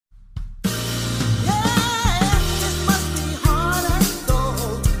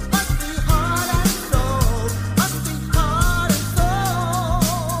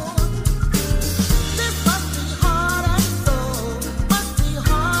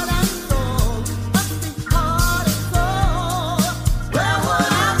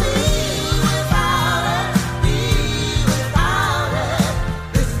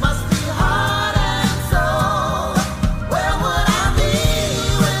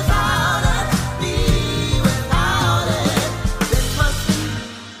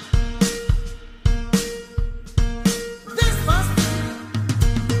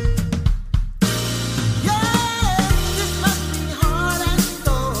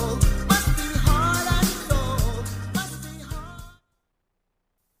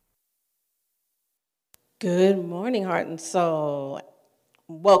Good morning, heart and soul.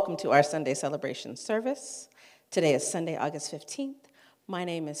 Welcome to our Sunday celebration service. Today is Sunday, August 15th. My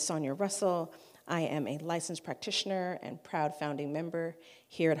name is Sonia Russell. I am a licensed practitioner and proud founding member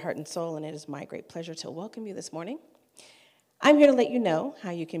here at Heart and Soul, and it is my great pleasure to welcome you this morning. I'm here to let you know how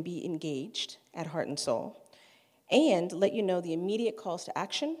you can be engaged at Heart and Soul and let you know the immediate calls to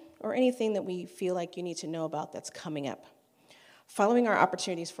action or anything that we feel like you need to know about that's coming up. Following our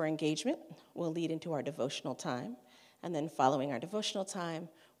opportunities for engagement will lead into our devotional time, and then following our devotional time,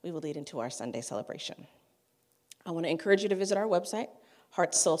 we will lead into our Sunday celebration. I want to encourage you to visit our website,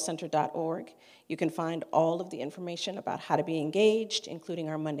 heartsoulcenter.org. You can find all of the information about how to be engaged, including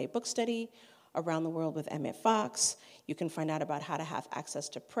our Monday book study, Around the World with Emmett Fox. You can find out about how to have access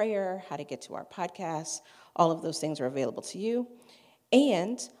to prayer, how to get to our podcasts. All of those things are available to you.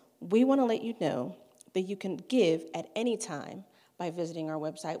 And we want to let you know that you can give at any time by visiting our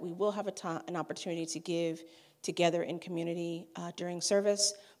website. We will have an opportunity to give together in community during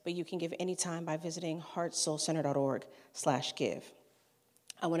service, but you can give anytime by visiting heartsoulcenter.org/give.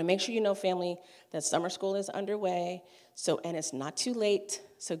 I want to make sure you know, family, that summer school is underway, and it's not too late,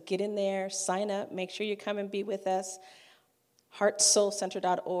 so get in there, sign up, make sure you come and be with us.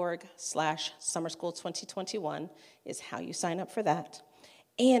 heartsoulcenter.org/summer school 2021 is how you sign up for that.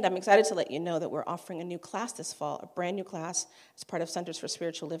 And I'm excited to let you know that we're offering a new class this fall, a brand new class as part of Centers for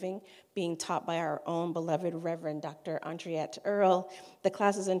Spiritual Living, being taught by our own beloved Reverend Dr. Andriette Earl. The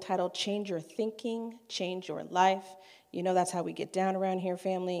class is entitled Change Your Thinking, Change Your Life. You know that's how we get down around here,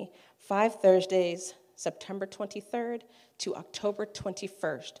 family. 5 Thursdays, September 23rd to October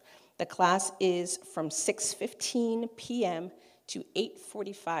 21st. The class is from 6:15 p.m. to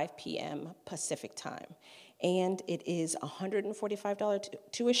 8:45 p.m. Pacific time. And it is $145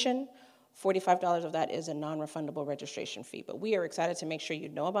 tuition. $45 of that is a non-refundable registration fee. But we are excited to make sure you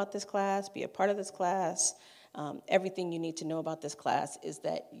know about this class, be a part of this class. Everything you need to know about this class is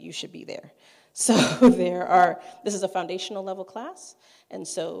that you should be there. So this is a foundational level class, and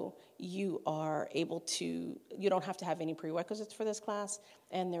so you don't have to have any prerequisites for this class,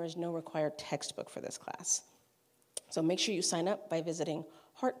 and there is no required textbook for this class. So make sure you sign up by visiting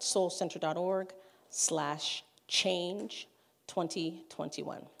heartsoulcenter.org/change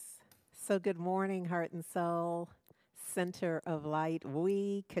 2021. So good morning, Heart and Soul, Center of Light.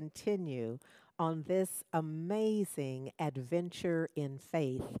 We continue on this amazing adventure in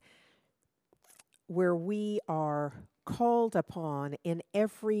faith where we are called upon in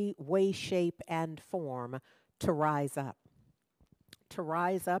every way, shape, and form to rise up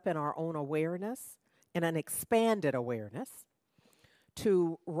in our own awareness, in an expanded awareness,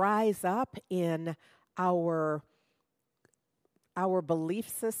 to rise up in our belief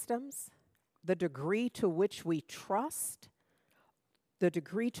systems, the degree to which we trust, the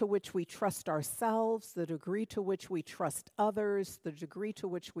degree to which we trust ourselves, the degree to which we trust others, the degree to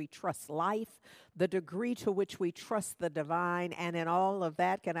which we trust life, the degree to which we trust the divine. And in all of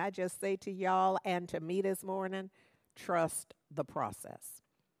that, can I just say to y'all and to me this morning, trust the process.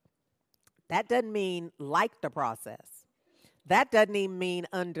 That doesn't mean like the process. That doesn't even mean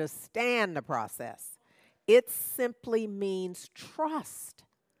understand the process. It simply means trust,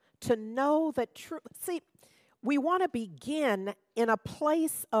 to know that See, we want to begin in a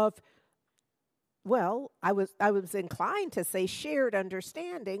place of, I was inclined to say shared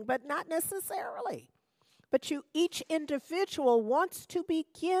understanding, but not necessarily. But each individual wants to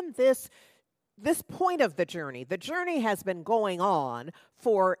begin this point of the journey. The journey has been going on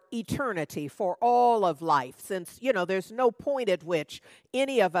for eternity, for all of life, since, there's no point at which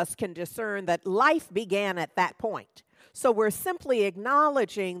any of us can discern that life began at that point. So we're simply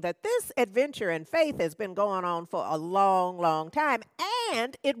acknowledging that this adventure in faith has been going on for a long, long time,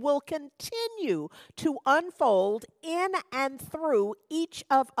 and it will continue to unfold in and through each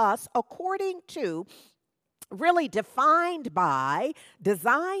of us according to, really designed by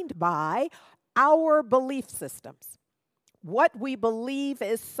our belief systems. What we believe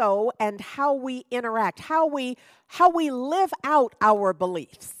is so, and how we interact, how we live out our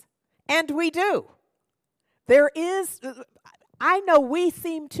beliefs. And we do. I know we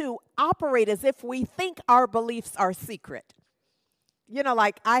seem to operate as if we think our beliefs are secret.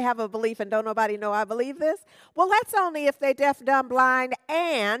 Like I have a belief and don't nobody know I believe this. Well, that's only if they're deaf, dumb, blind,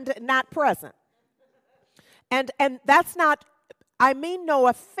 and not present. And that's not, I mean no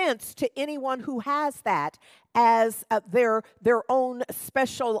offense to anyone who has that as their own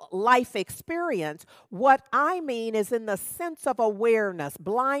special life experience. What I mean is in the sense of awareness,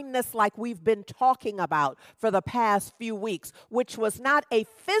 blindness like we've been talking about for the past few weeks, which was not a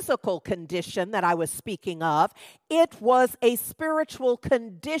physical condition that I was speaking of. It was a spiritual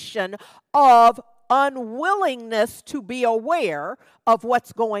condition of unwillingness to be aware of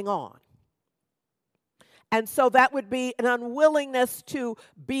what's going on. And so that would be an unwillingness to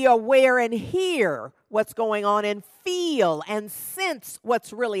be aware and hear what's going on and feel and sense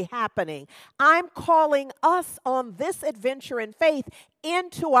what's really happening. I'm calling us on this adventure in faith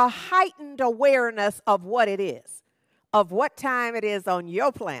into a heightened awareness of what it is, of what time it is on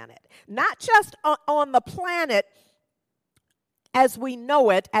your planet. Not just on the planet as we know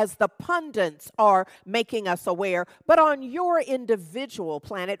it, as the pundits are making us aware, but on your individual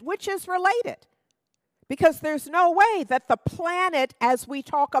planet, which is related. Because there's no way that the planet, as we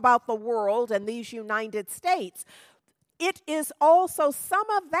talk about the world and these United States, it is also some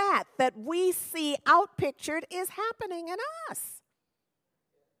of that we see outpictured is happening in us.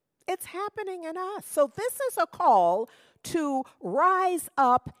 It's happening in us. So this is a call to rise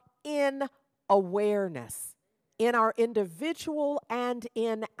up in awareness, in our individual and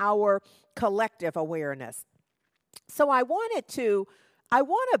in our collective awareness. So I want to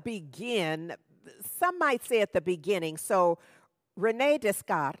begin. Some might say at the beginning. So René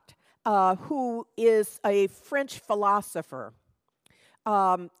Descartes, who is a French philosopher,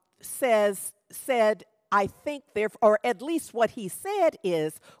 said, I think, or at least what he said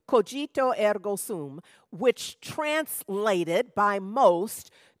is cogito ergo sum, which translated by most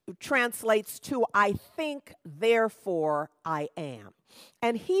translates to I think, therefore I am.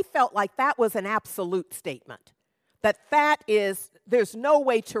 And he felt like that was an absolute statement, that is, there's no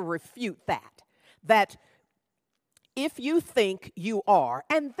way to refute that. That if you think, you are.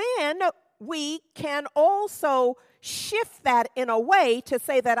 And then we can also shift that in a way to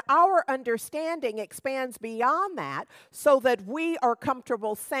say that our understanding expands beyond that so that we are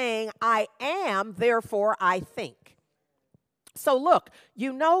comfortable saying, I am, therefore I think. So look,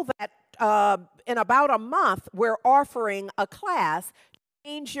 you know that in about a month, we're offering a class,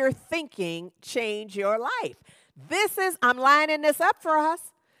 Change Your Thinking, Change Your Life. I'm lining this up for us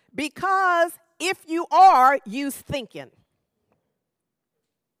because if you are, use thinking.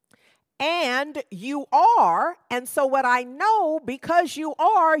 And you are, and so what I know, because you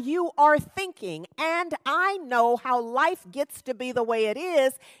are thinking. And I know how life gets to be the way it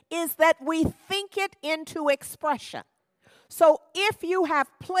is that we think it into expression. So if you have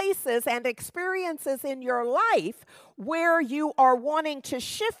places and experiences in your life where you are wanting to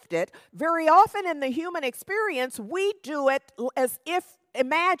shift it, very often in the human experience, we do it as if,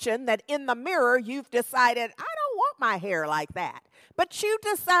 imagine that in the mirror you've decided, I don't want my hair like that. But you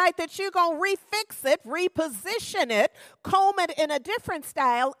decide that you're going to refix it, reposition it, comb it in a different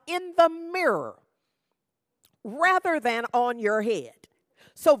style in the mirror rather than on your head.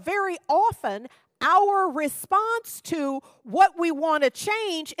 So very often, our response to what we want to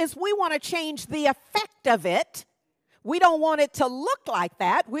change is we want to change the effect of it. We don't want it to look like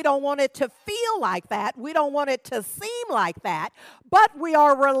that. We don't want it to feel like that. We don't want it to seem like that. But we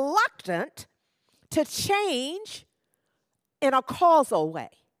are reluctant to change in a causal way.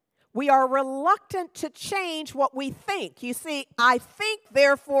 We are reluctant to change what we think. You see, I think,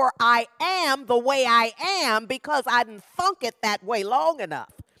 therefore I am the way I am because I didn't thunk it that way long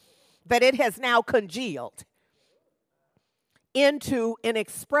enough that it has now congealed into an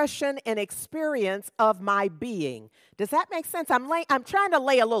expression and experience of my being. Does that make sense? I'm trying to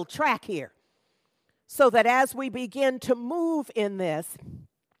lay a little track here so that as we begin to move in this,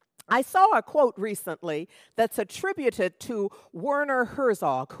 I saw a quote recently that's attributed to Werner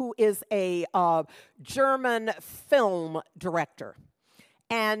Herzog, who is a German film director.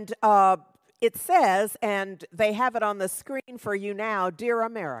 And it says, and they have it on the screen for you now, Dear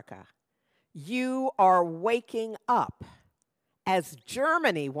America, you are waking up, as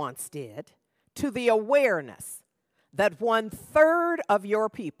Germany once did, to the awareness that 1/3 of your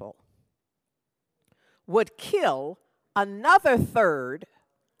people would kill another third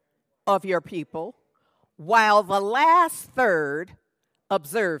of your people while the last third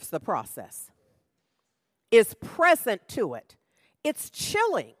observes the process, is present to it. It's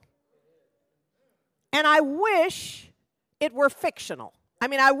chilling. And I wish it were fictional. I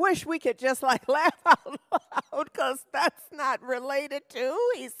mean, I wish we could just laugh out loud because that's not related to,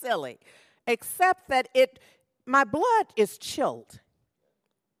 he's silly. Except that my blood is chilled.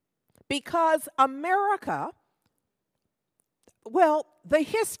 Because America, well, the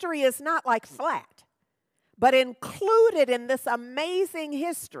history is not like flat, but included in this amazing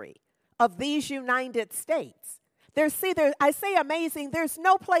history of these United States. I say amazing, there's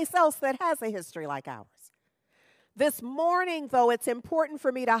no place else that has a history like ours. This morning, though, it's important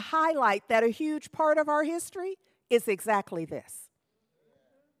for me to highlight that a huge part of our history is exactly this.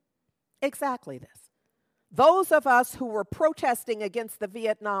 Exactly this. Those of us who were protesting against the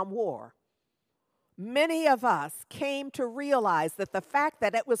Vietnam War many of us came to realize that the fact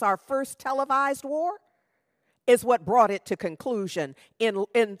that it was our first televised war is what brought it to conclusion in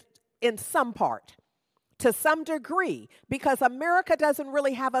some part, to some degree, because America doesn't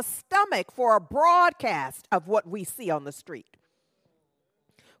really have a stomach for a broadcast of what we see on the street.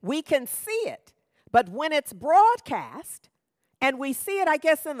 We can see it, but when it's broadcast and we see it, I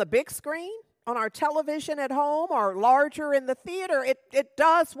guess, in the big screen, on our television at home or larger in the theater, it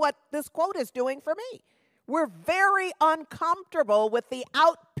does what this quote is doing for me. We're very uncomfortable with the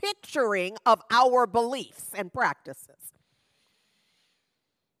outpicturing of our beliefs and practices.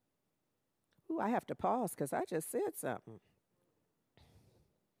 Ooh, I have to pause because I just said something.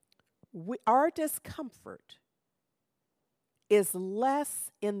 Our discomfort is less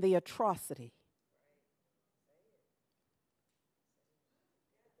in the atrocity.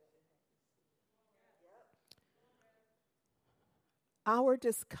 Our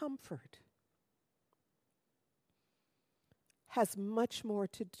discomfort has much more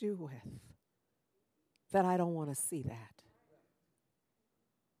to do with that I don't want to see that.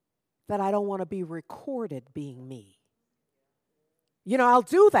 That I don't want to be recorded being me. You know, I'll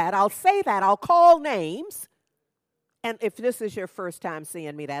do that. I'll say that. I'll call names. And if this is your first time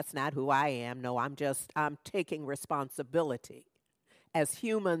seeing me, that's not who I am. No, I'm taking responsibility as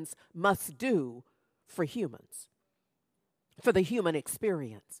humans must do for humans, for the human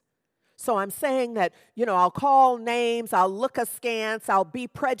experience. So I'm saying that, you know, I'll call names, I'll look askance, I'll be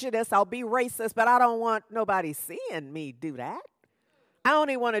prejudiced, I'll be racist, but I don't want nobody seeing me do that. I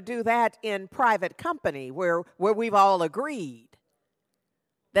only want to do that in private company where we've all agreed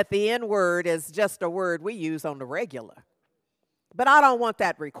that the N-word is just a word we use on the regular. But I don't want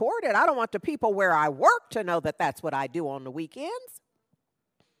that recorded. I don't want the people where I work to know that that's what I do on the weekends.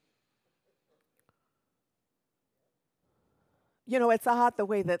 You know, it's odd the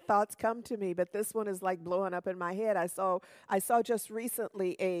way that thoughts come to me, but this one is like blowing up in my head. I saw just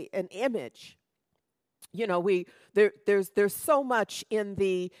recently an image. You know, there's so much in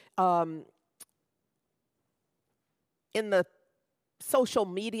the social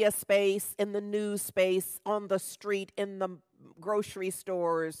media space, in the news space, on the street, in the grocery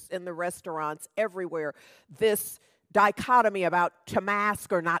stores, in the restaurants, everywhere. This dichotomy about to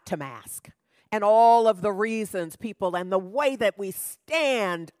mask or not to mask. And all of the reasons people, and the way that we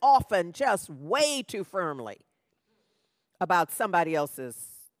stand often just way too firmly about somebody else's,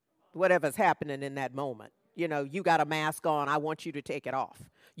 whatever's happening in that moment. You know, you got a mask on, I want you to take it off.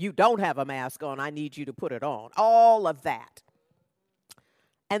 You don't have a mask on, I need you to put it on. All of that.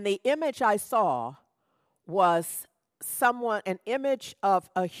 And the image I saw was an image of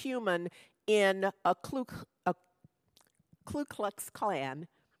a human in a Ku Klux Klan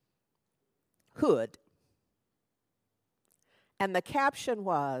hood. And the caption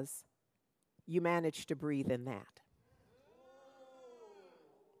was, "You managed to breathe in that."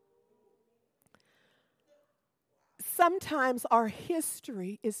 Sometimes our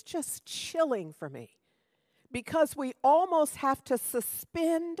history is just chilling for me because we almost have to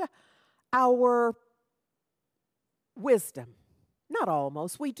suspend our wisdom. Not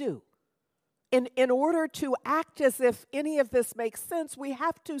almost, we do. In order to act as if any of this makes sense, we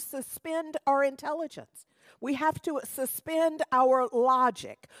have to suspend our intelligence. We have to suspend our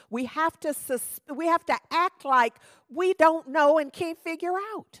logic. We have to act like we don't know and can't figure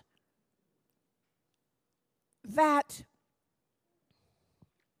out that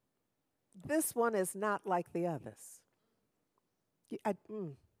this one is not like the others.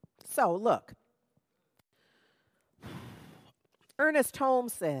 So look, Ernest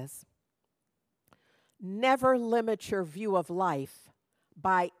Holmes says, never limit your view of life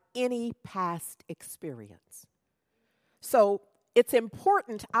by any past experience. So it's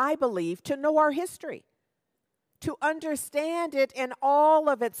important, I believe, to know our history, to understand it in all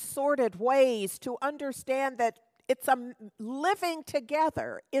of its sordid ways, to understand that living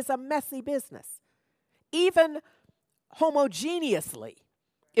together is a messy business. Even homogeneously,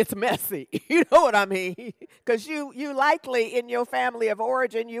 it's messy. You know what I mean? Because you likely, in your family of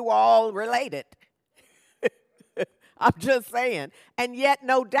origin, you all related. I'm just saying. And yet,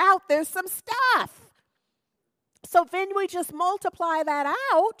 no doubt, there's some stuff. So then we just multiply that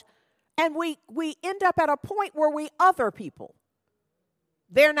out, and we end up at a point where we other people.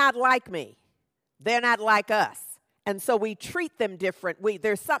 They're not like me. They're not like us. And so we treat them different.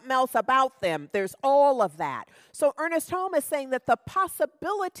 There's something else about them. There's all of that. So Ernest Holmes is saying that the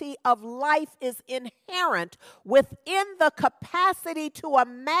possibility of life is inherent within the capacity to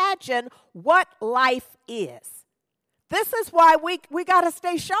imagine what life is. This is why we got to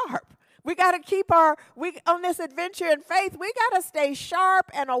stay sharp. We got to keep on this adventure in faith, we got to stay sharp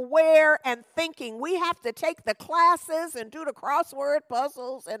and aware and thinking. We have to take the classes and do the crossword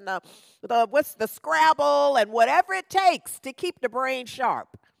puzzles and the Scrabble and whatever it takes to keep the brain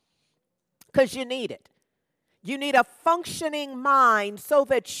sharp, because you need it. You need a functioning mind so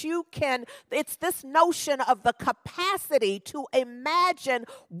that you can, it's this notion of the capacity to imagine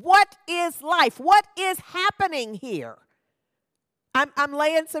what is life, what is happening here. I'm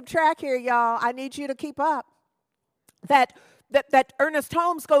laying some track here, y'all. I need you to keep up. That Ernest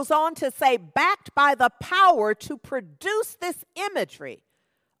Holmes goes on to say, backed by the power to produce this imagery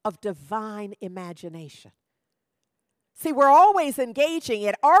of divine imagination. See, we're always engaging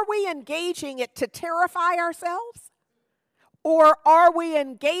it. Are we engaging it to terrify ourselves? Or are we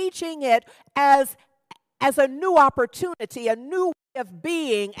engaging it as a new opportunity, a new way of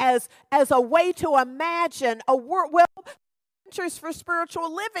being, as a way to imagine a world? Well, Centers for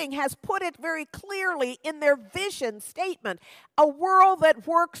Spiritual Living has put it very clearly in their vision statement, a world that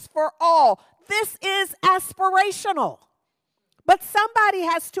works for all. This is aspirational. But somebody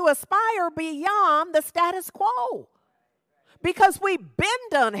has to aspire beyond the status quo. Because we've been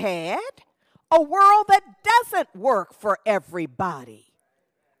done had a world that doesn't work for everybody.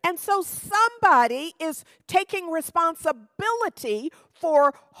 And so somebody is taking responsibility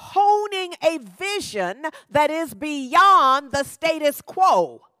for honing a vision that is beyond the status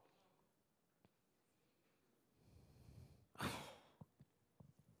quo.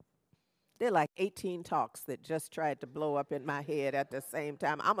 There are like 18 talks that just tried to blow up in my head at the same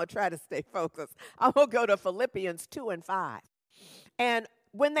time. I'm going to try to stay focused. I'm going to go to Philippians 2 and 5. And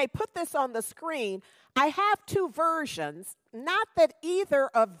when they put this on the screen, I have two versions. Not that either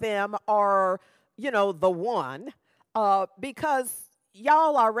of them are, the one, because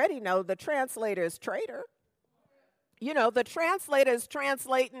y'all already know the translator is traitor. The translator is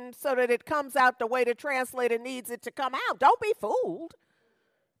translating so that it comes out the way the translator needs it to come out. Don't be fooled.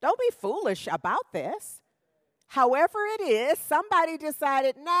 Don't be foolish about this. However it is, somebody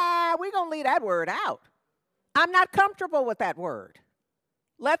decided, we're going to leave that word out. I'm not comfortable with that word.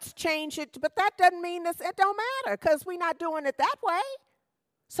 Let's change it. But that doesn't mean it don't matter, because we're not doing it that way.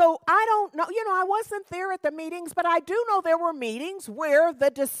 So I don't know. I wasn't there at the meetings, but I do know there were meetings where the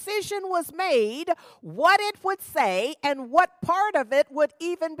decision was made what it would say and what part of it would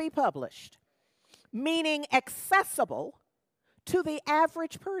even be published, meaning accessible to the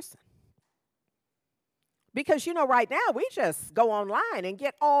average person. Because, right now we just go online and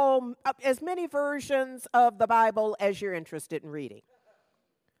get as many versions of the Bible as you're interested in reading.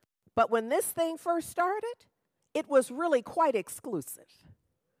 But when this thing first started, it was really quite exclusive.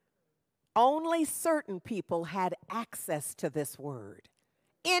 Only certain people had access to this word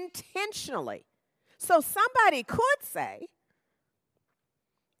intentionally. So somebody could say,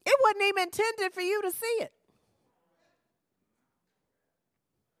 it wasn't even intended for you to see it.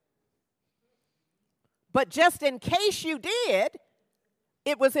 But just in case you did,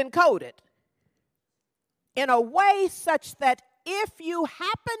 it was encoded in a way such that if you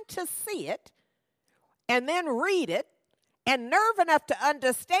happen to see it and then read it and nerve enough to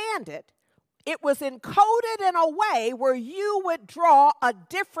understand it, it was encoded in a way where you would draw a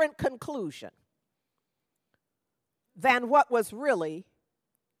different conclusion than what was really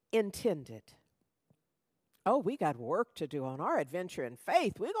intended. Oh, we got work to do on our adventure in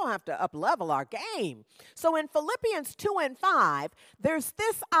faith. We're going to have to up-level our game. So in Philippians 2 and 5, there's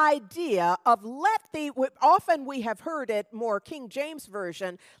this idea of often we have heard it more King James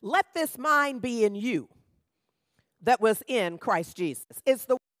Version, let this mind be in you that was in Christ Jesus. It's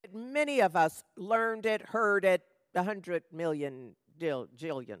the way that many of us learned it, heard it 100 million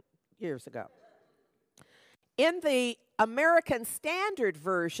jillion years ago. In the American Standard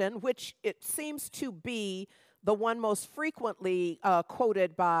Version, which it seems to be the one most frequently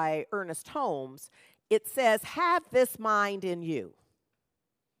quoted by Ernest Holmes, it says, have this mind in you.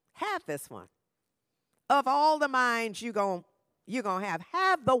 Have this one. Of all the minds you're going to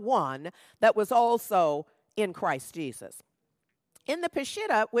have the one that was also in Christ Jesus. In the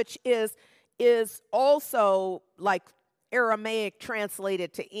Peshitta, which is also like Aramaic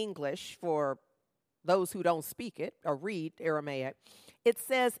translated to English for those who don't speak it or read Aramaic, it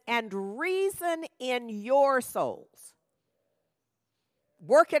says, and reason in your souls.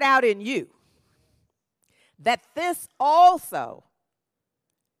 Work it out in you. That this also,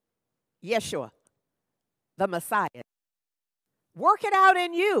 Yeshua, the Messiah, work it out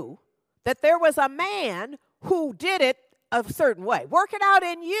in you that there was a man who did it a certain way. Work it out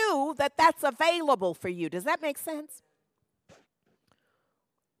in you that that's available for you. Does that make sense?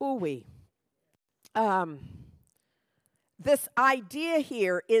 Ooh-wee. this idea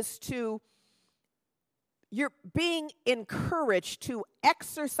here is you're being encouraged to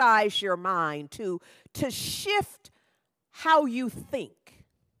exercise your mind, to shift how you think.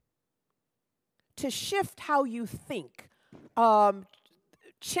 To shift how you think.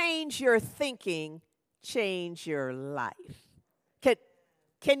 Change your thinking, change your life.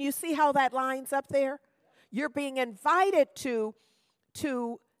 Can you see how that lines up there? You're being invited to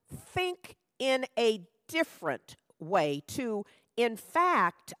think in a different way, to, in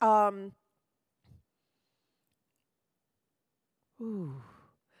fact,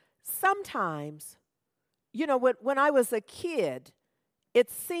 sometimes, when I was a kid,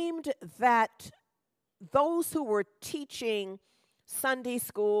 it seemed that those who were teaching Sunday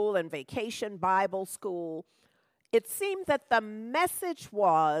school and vacation Bible school, it seemed that the message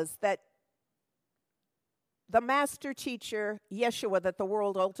was that the master teacher, Yeshua, that the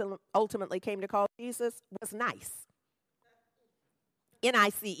world ultimately came to call Jesus, was nice.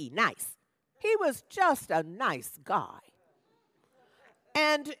 N-I-C-E, nice. He was just a nice guy.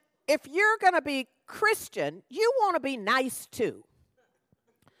 And if you're going to be Christian, you want to be nice too.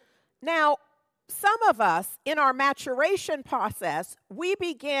 Now, some of us, in our maturation process, we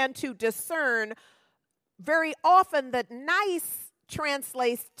began to discern very often that nice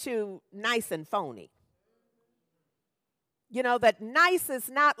translates to nice and phony. That nice is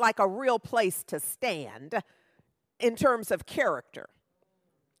not like a real place to stand in terms of character.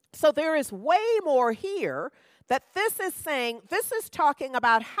 So there is way more here that this is saying, this is talking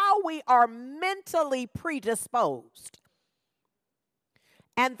about how we are mentally predisposed.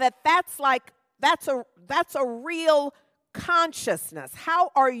 And that's a real consciousness.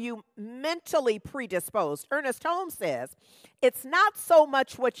 How are you mentally predisposed? Ernest Holmes says, it's not so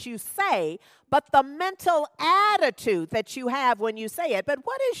much what you say, but the mental attitude that you have when you say it. But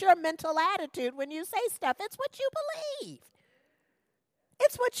what is your mental attitude when you say stuff? It's what you believe.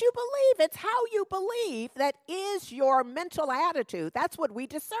 It's what you believe. It's how you believe that is your mental attitude. That's what we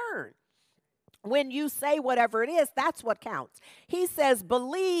discern. When you say whatever it is, that's what counts. He says,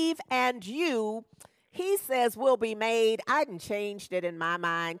 believe and you, he says, will be made. I done changed it in my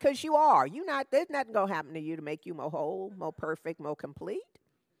mind because you are. There's nothing going to happen to you to make you more whole, more perfect, more complete.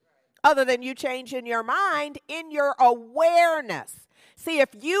 Other than you changing your mind in your awareness. See, if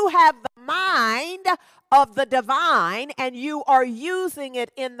you have the mind of the divine and you are using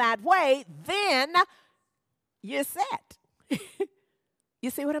it in that way, then you're set.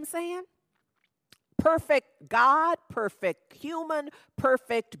 You see what I'm saying? Perfect God, perfect human,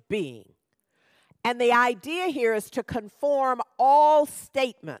 perfect being. And the idea here is to conform all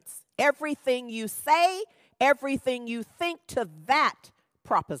statements, everything you say, everything you think to that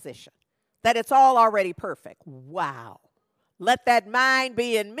proposition, that it's all already perfect. Wow. Let that mind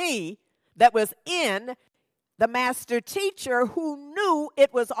be in me that was in the master teacher who knew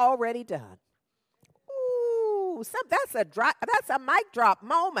it was already done. Ooh, that's a mic drop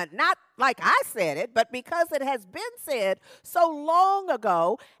moment. Not like I said it, but because it has been said so long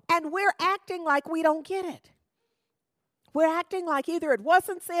ago, and we're acting like we don't get it. We're acting like either it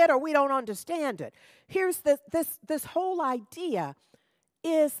wasn't said or we don't understand it. Here's this whole idea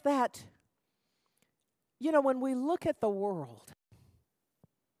is that, when we look at the world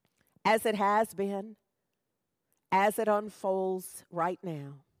as it has been, as it unfolds right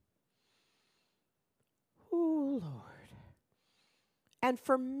now, oh, Lord. And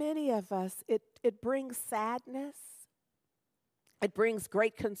for many of us, it brings sadness. It brings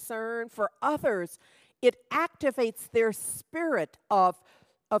great concern. For others, it activates their spirit of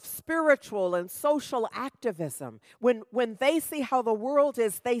spiritual and social activism. When they see how the world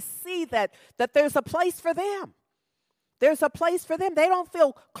is, they see that there's a place for them. There's a place for them. They don't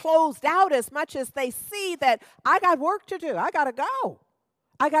feel closed out as much as they see that I got work to do. I got to go.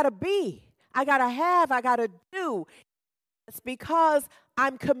 I got to be. I got to have. I got to do. It's because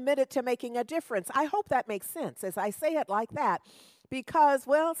I'm committed to making a difference. I hope that makes sense as I say it like that. Because,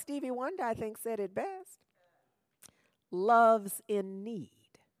 Stevie Wonder, I think, said it best. Love's in need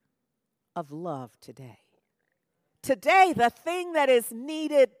of love today. Today, the thing that is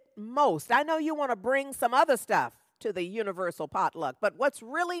needed most, I know you want to bring some other stuff to the universal potluck, but what's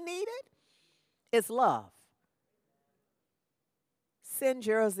really needed is love. Send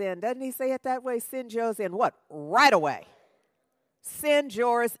yours in. Doesn't he say it that way? Send yours in what? Right away. Send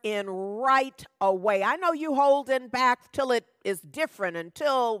yours in right away. I know you holding back till it is different,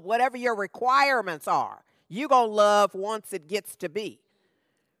 until whatever your requirements are. You gonna love once it gets to be.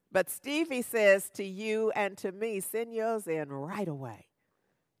 But Stevie says to you and to me, send yours in right away.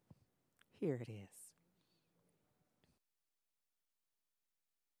 Here it is.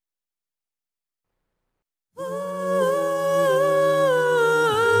 Ooh.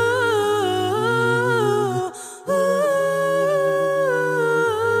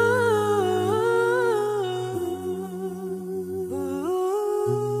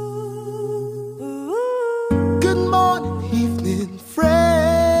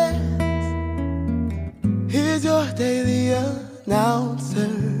 is your daily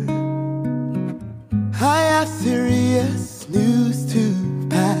announcer. I have serious news to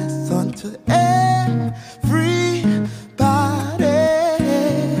pass on to everybody.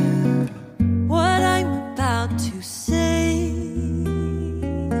 What I'm about to say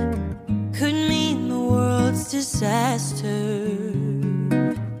could mean the world's disaster,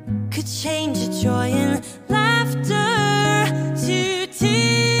 could change your joy and laughter to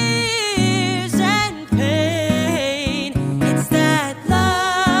tears and pain. It's that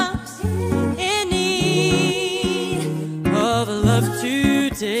love's in need of love today.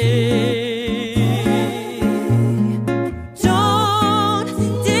 Don't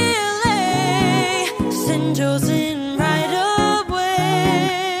delay, send yours in right away.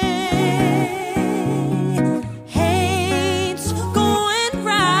 Hate's going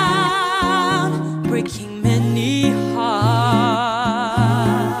round, breaking many hearts.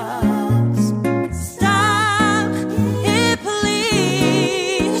 Stop it,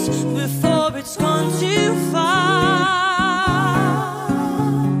 please, before it's gone too far.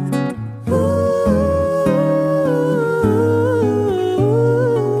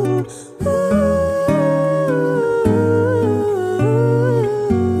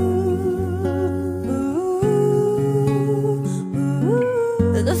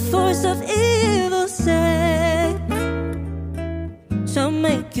 The force of evil said shall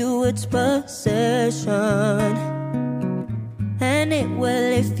make you its possession, and it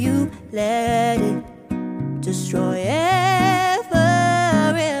will, if you let it, destroy everybody.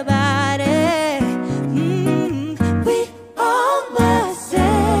 We all must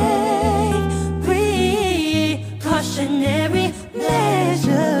take precautionary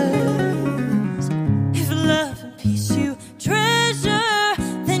measures. If love and peace you treasure,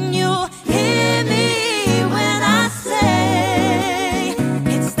 then you'll hear me when I say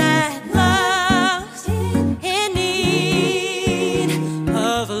it's that love's in need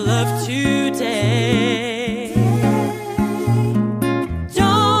of love today.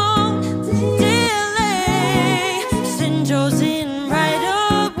 Don't delay, send yours in right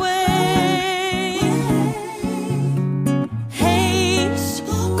away. Hate's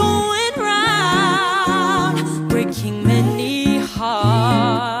going round, breaking many hearts.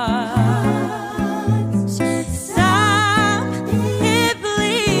 Stop it,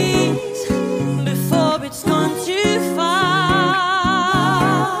 please, before it's gone too far.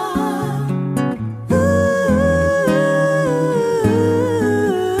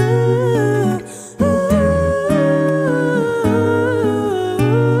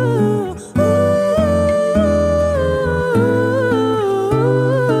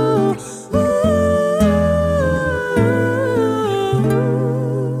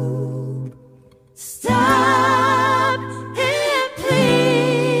 Stop it,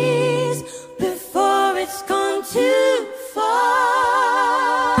 please, before it's gone too far.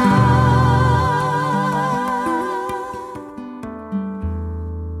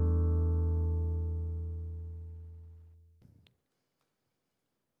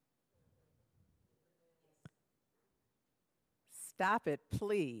 Stop it,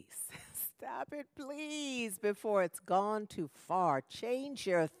 please. Stop it, please, before it's gone too far. Change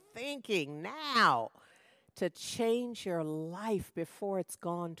your thinking now to change your life before it's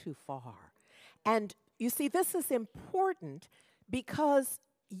gone too far. And you see, this is important because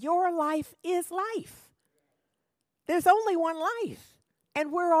your life is life. There's only one life,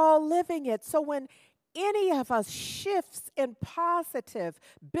 and we're all living it. So when any of us shifts in positive,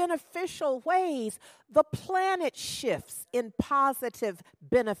 beneficial ways, the planet shifts in positive,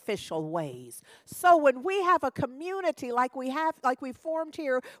 beneficial ways. So when we have a community like we formed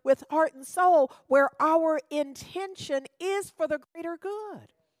here with Heart and Soul, where our intention is for the greater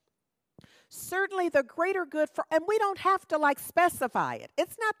good. Certainly the greater good for, and we don't have to specify it.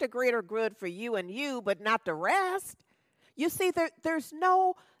 It's not the greater good for you and you, but not the rest. You see, there is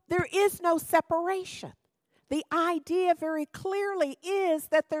no separation. The idea very clearly is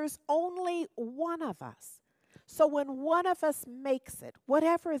that there's only one of us. So when one of us makes it,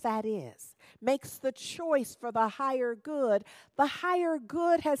 whatever that is, makes the choice for the higher good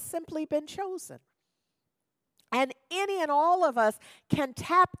has simply been chosen. And any and all of us can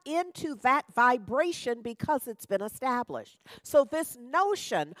tap into that vibration because it's been established. So this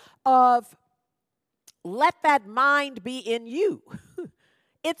notion of let that mind be in you,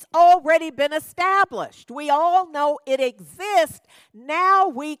 it's already been established. We all know it exists. Now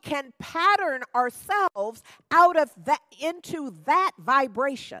we can pattern ourselves out of that into that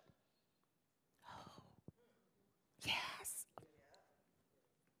vibration. Yes.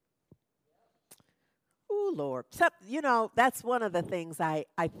 Ooh, Lord. So, that's one of the things I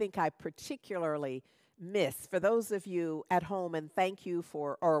think I particularly miss, for those of you at home, and thank you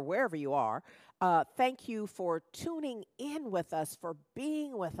for, or wherever you are, thank you for tuning in with us, for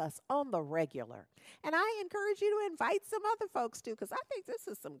being with us on the regular. And I encourage you to invite some other folks too, because I think this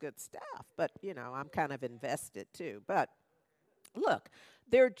is some good stuff. But, I'm kind of invested too. But look,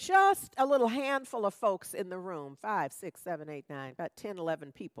 there are just a little handful of folks in the room, 5, 6, 7, 8, 9, about 10,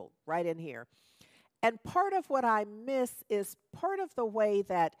 11 people right in here. And part of what I miss is part of the way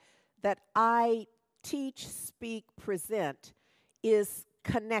that I teach, speak, present is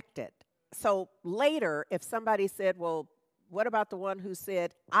connected. So later, if somebody said, well, what about the one who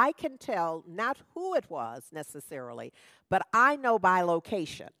said, I can tell not who it was necessarily, but I know by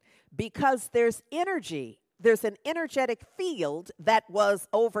location, because there's energy. There's an energetic field that was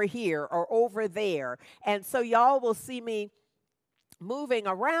over here or over there. And so y'all will see me moving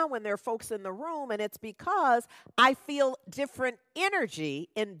around when there are folks in the room, and it's because I feel different energy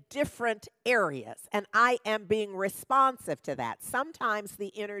in different areas, and I am being responsive to that. Sometimes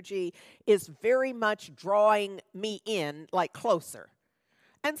the energy is very much drawing me in, like closer.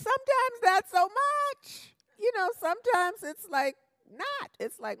 And sometimes not so much. Sometimes it's like not.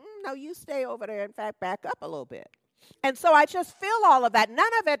 It's like, no, you stay over there. In fact, back up a little bit. And so I just feel all of that. None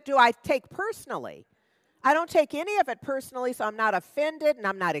of it do I take personally. I don't take any of it personally, so I'm not offended and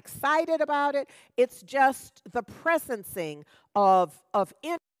I'm not excited about it. It's just the presencing of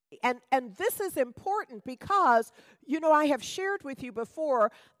energy. And this is important because, I have shared with you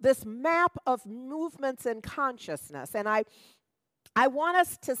before this map of movements in consciousness. And I want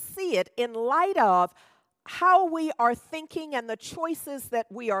us to see it in light of how we are thinking and the choices that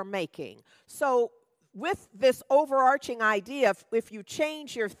we are making. So with this overarching idea, if you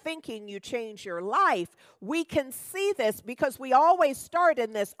change your thinking, you change your life, we can see this because we always start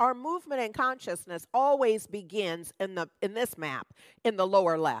in this. Our movement in consciousness always begins in this map, in the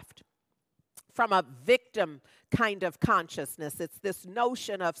lower left, from a victim kind of consciousness. It's this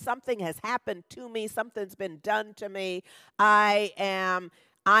notion of something has happened to me, something's been done to me. I am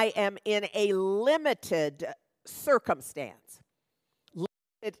in a limited circumstance.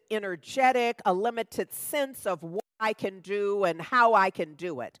 Energetic, a limited sense of what I can do and how I can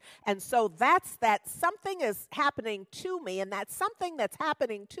do it. And so that's that something is happening to me, and that something that's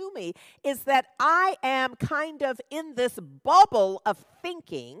happening to me is that I am kind of in this bubble of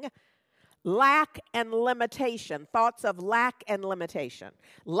thinking, lack and limitation, thoughts of lack and limitation.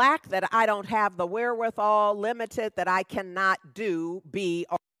 Lack, that I don't have the wherewithal, limited, that I cannot do, be,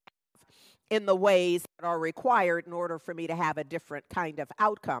 or in the ways that are required in order for me to have a different kind of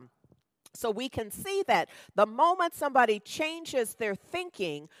outcome. So we can see that the moment somebody changes their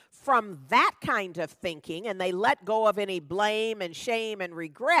thinking from that kind of thinking and they let go of any blame and shame and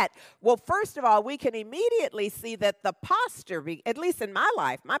regret, well, first of all, we can immediately see that the posture, at least in my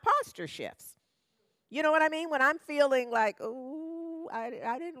life, my posture shifts. You know what I mean? When I'm feeling like, ooh, I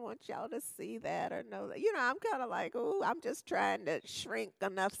didn't want y'all to see that or know that. I'm kind of like, ooh, I'm just trying to shrink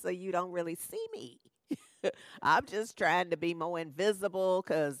enough so you don't really see me. I'm just trying to be more invisible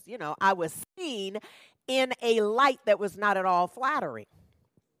because, I was seen in a light that was not at all flattering.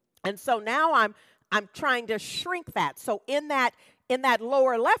 And so now I'm trying to shrink that. So in that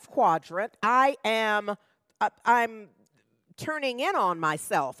lower left quadrant, I'm turning in on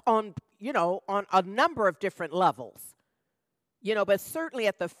myself on a number of different levels. But certainly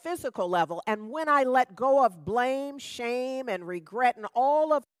at the physical level. And when I let go of blame, shame, and regret, and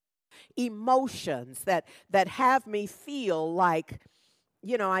all of emotions that have me feel like,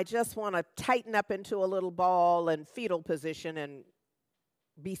 I just want to tighten up into a little ball and fetal position and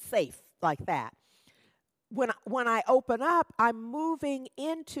be safe like that. When I open up, I'm moving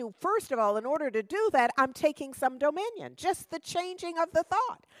into, first of all, in order to do that, I'm taking some dominion, just the changing of the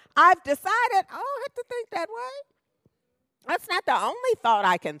thought. I've decided I don't have to think that way. That's not the only thought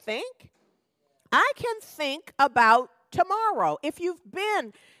I can think. I can think about tomorrow. If you've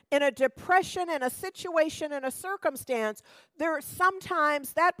been in a depression, in a situation, in a circumstance,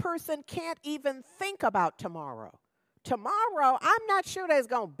 sometimes that person can't even think about tomorrow. Tomorrow, I'm not sure there's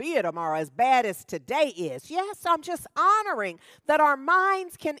going to be a tomorrow as bad as today is. Yes, I'm just honoring that our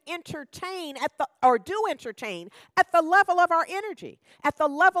minds can entertain at the level of our energy, at the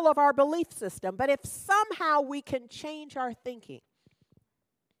level of our belief system. But if somehow we can change our thinking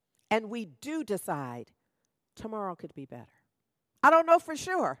and we do decide tomorrow could be better. I don't know for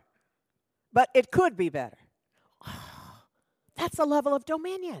sure, but it could be better. That's a level of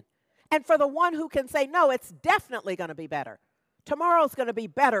dominion. And for the one who can say, no, it's definitely going to be better. Tomorrow's going to be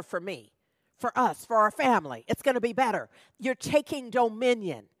better for me, for us, for our family. It's going to be better. You're taking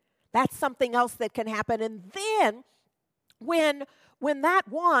dominion. That's something else that can happen. And then when when that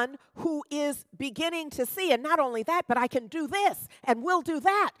one who is beginning to see, and not only that, but I can do this, and we'll do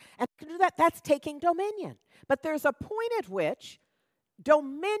that, and I can do that, that's taking dominion. But there's a point at which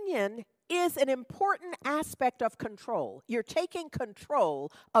dominion is an important aspect of control. You're taking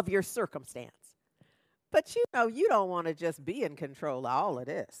control of your circumstance. But you know, you don't want to just be in control of all of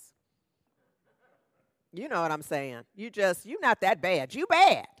this. You know what I'm saying? You're not that bad. You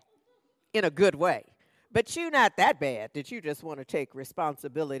bad in a good way. But you're not that bad that you just want to take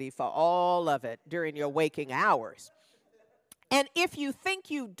responsibility for all of it during your waking hours. And if you think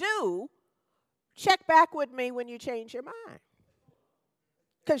you do, check back with me when you change your mind.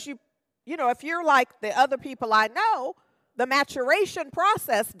 Because you know, if you're like the other people I know, the maturation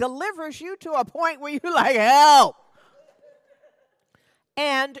process delivers you to a point where you're like, help.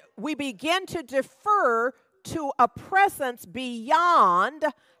 And we begin to defer to a presence beyond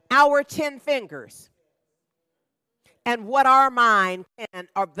our 10 fingers. And what our mind can,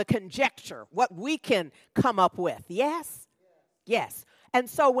 or the conjecture, what we can come up with. Yes? Yes. And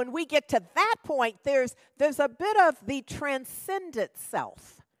so when we get to that point, there's a bit of the transcendent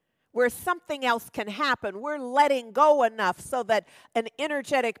self where something else can happen. We're letting go enough so that an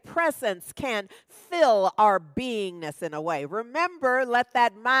energetic presence can fill our beingness in a way. Remember, let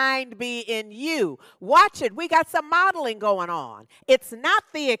that mind be in you. Watch it. We got some modeling going on. It's not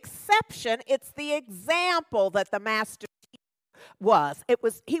the exception, it's the example that the master was.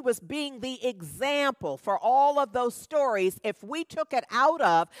 He was being the example for all of those stories if we took it out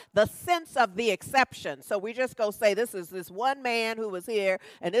of the sense of the exception. So we just go say, this is this one man who was here,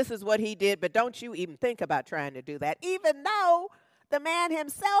 and this is what he did, but don't you even think about trying to do that, even though the man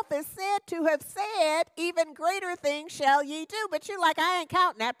himself is said to have said, even greater things shall ye do. But you're like, I ain't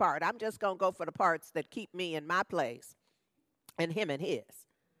counting that part. I'm just going to go for the parts that keep me in my place and him and his.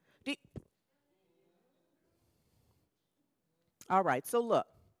 All right, so look.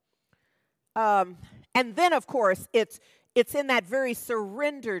 And then, of course, it's in that very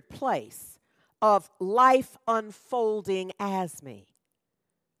surrendered place of life unfolding as me.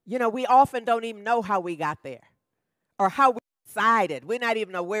 You know, we often don't even know how we got there or how we decided. We're not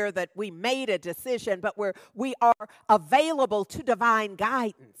even aware that we made a decision, but we are available to divine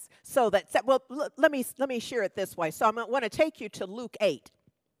guidance. So that, well, let me share it this way. So I want to take you to Luke 8.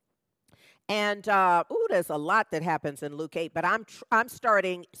 And, there's a lot that happens in Luke 8, but I'm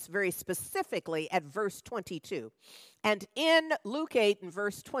starting very specifically at verse 22. And in Luke 8 and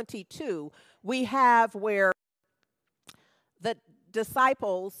verse 22, we have where the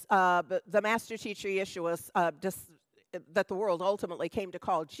disciples, the master teacher Yeshua, that the world ultimately came to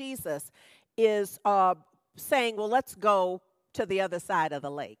call Jesus, is saying, well, let's go to the other side of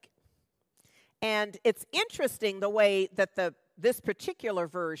the lake. And it's interesting the way that this particular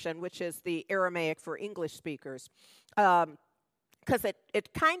version, which is the Aramaic for English speakers, because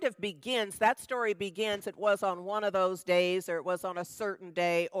it kind of begins, that story begins, it was on one of those days, or it was on a certain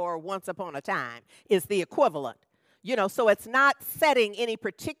day, or once upon a time, is the equivalent. You know, so it's not setting any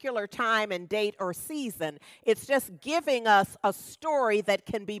particular time and date or season. It's just giving us a story that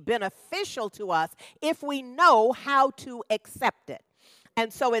can be beneficial to us if we know how to accept it.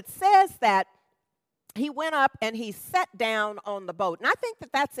 And so it says that he went up and he sat down on the boat. And I think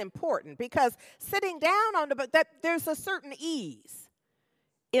that that's important because sitting down on the boat, there's a certain ease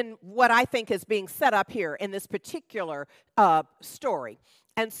in what I think is being set up here in this particular story.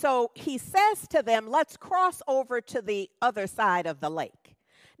 And so he says to them, let's cross over to the other side of the lake.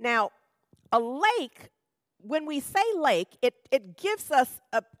 Now, a lake, when we say lake, it gives us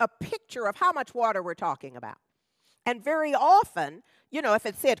a picture of how much water we're talking about. And very often, you know, if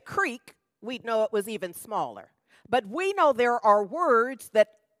it said creek, we'd know it was even smaller. But we know there are words that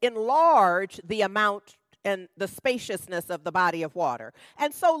enlarge the amount and the spaciousness of the body of water.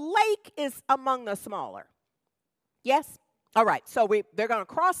 And so lake is among the smaller. Yes? All right, so they're going to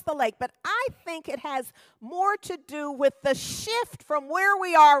cross the lake, but I think it has more to do with the shift from where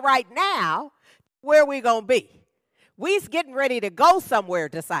we are right now, where we're going to be. We's getting ready to go somewhere,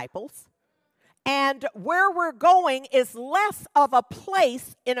 disciples. And where we're going is less of a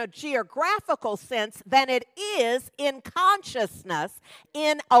place in a geographical sense than it is in consciousness,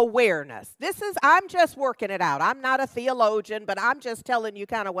 in awareness. I'm just working it out. I'm not a theologian, but I'm just telling you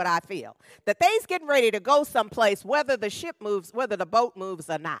kind of what I feel. That they's getting ready to go someplace, whether the ship moves, whether the boat moves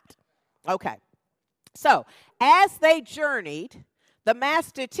or not. Okay. So, as they journeyed, the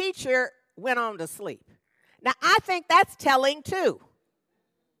master teacher went on to sleep. Now, I think that's telling too.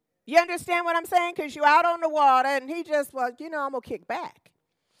 You understand what I'm saying? Because you're out on the water and he just, I'm going to kick back.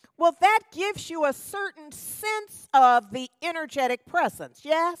 Well, that gives you a certain sense of the energetic presence,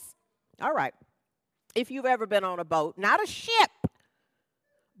 yes? All right. If you've ever been on a boat, not a ship,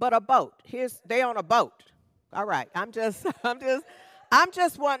 but a boat. They on a boat. All right. I'm just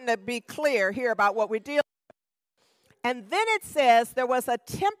wanting to be clear here about what we deal with. And then it says there was a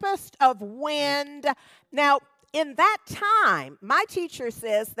tempest of wind. Now, in that time, my teacher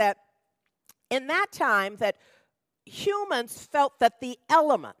says that in that time that humans felt that the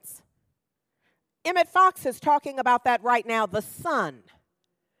elements, Emmett Fox is talking about that right now, the sun,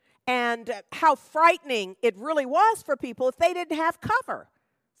 and how frightening it really was for people if they didn't have cover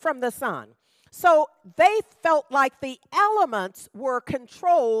from the sun. So they felt like the elements were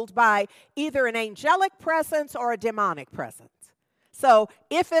controlled by either an angelic presence or a demonic presence. So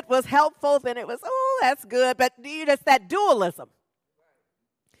if it was helpful, then it was, oh, that's good. But it's that dualism.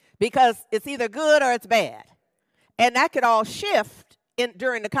 Because it's either good or it's bad. And that could all shift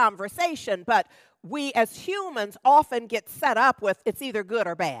during the conversation. But we as humans often get set up with it's either good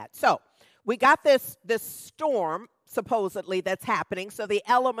or bad. So we got this storm, supposedly, that's happening. So the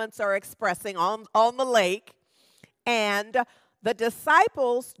elements are expressing on the lake. And the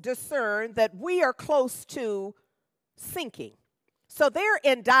disciples discern that we are close to sinking. So they're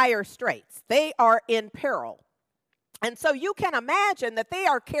in dire straits. They are in peril. And so you can imagine that they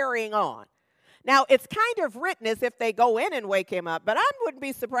are carrying on. Now, it's kind of written as if they go in and wake him up, but I wouldn't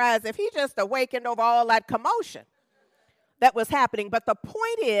be surprised if he just awakened over all that commotion that was happening. But the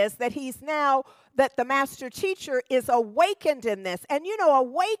point is that that the master teacher is awakened in this. And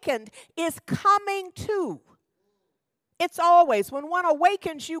awakened is coming to. It's always, when one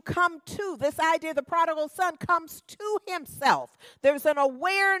awakens, you come to. This idea, the prodigal son comes to himself. There's an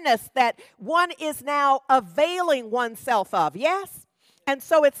awareness that one is now availing oneself of, yes? And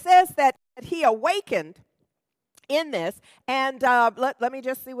so it says that he awakened in this, and let me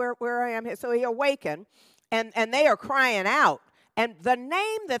just see where I am here. So he awakened, and they are crying out. And the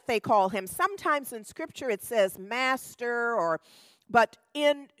name that they call him, sometimes in Scripture it says master, but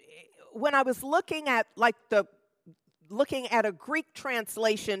when I was looking at a Greek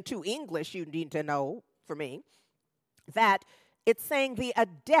translation to English, you need to know, for me, that it's saying the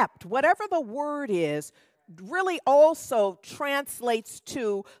adept, whatever the word is, really also translates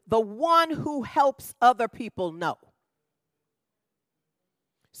to the one who helps other people know.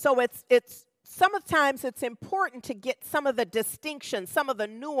 So it's sometimes it's important to get some of the distinctions, some of the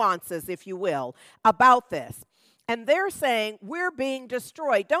nuances, if you will, about this. And they're saying, we're being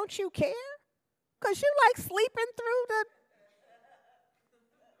destroyed. Don't you care? Because you like sleeping through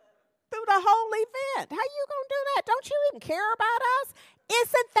the whole event. How you going to do that? Don't you even care about us?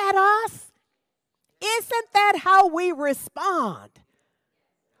 Isn't that us? Isn't that how we respond?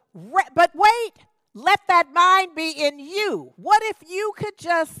 But wait, let that mind be in you. What if you could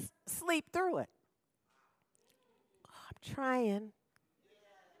just sleep through it? I'm trying.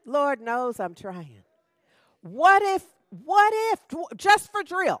 Lord knows I'm trying. What if, just for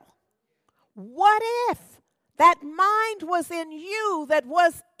drill, what if that mind was in you that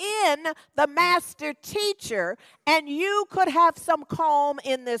was in the master teacher and you could have some calm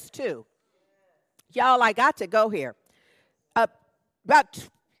in this too? Y'all, I got to go here. About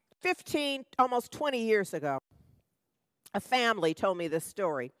 15, almost 20 years ago, a family told me this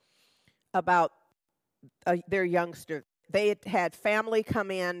story about their youngster. They had family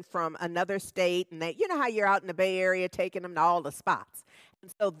come in from another state, and you know how you're out in the Bay Area taking them to all the spots. And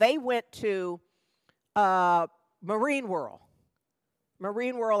so they went to Marine World,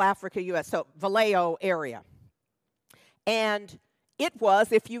 Africa, U.S., so Vallejo area. And it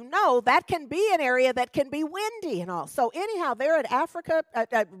was, if you know, that can be an area that can be windy and all. So anyhow, they're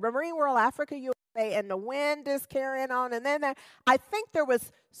at Marine World, Africa, USA, and the wind is carrying on. And then I think there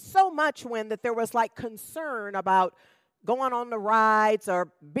was so much wind that there was like concern about going on the rides or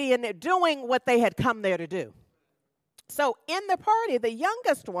doing what they had come there to do. So in the party, the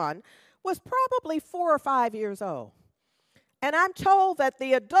youngest one was probably 4 or 5 years old. And I'm told that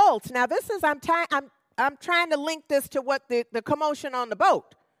the adults, now this is, I'm trying to link this to what the commotion on the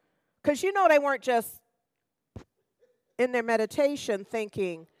boat. Because they weren't just in their meditation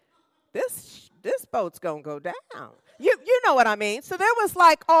thinking, this boat's going to go down. You know what I mean? So there was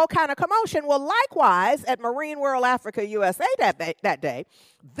like all kind of commotion. Well, likewise, at Marine World Africa USA that day,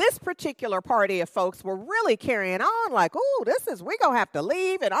 this particular party of folks were really carrying on like, oh, we're going to have to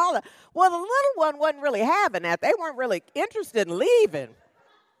leave and all that. Well, the little one wasn't really having that. They weren't really interested in leaving.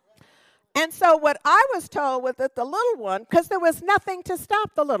 And so what I was told was that the little one, because there was nothing to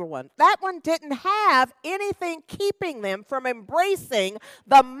stop the little one, that one didn't have anything keeping them from embracing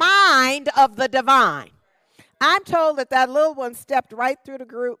the mind of the divine. I'm told that little one stepped right through the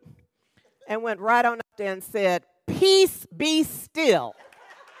group and went right on up there and said, "Peace, be still."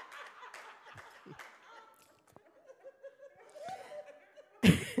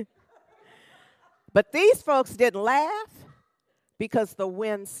 But these folks didn't laugh because the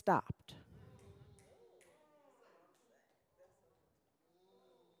wind stopped.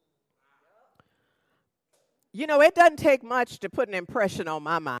 You know, it doesn't take much to put an impression on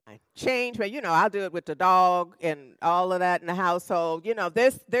my mind. Change, but I'll do it with the dog and all of that in the household.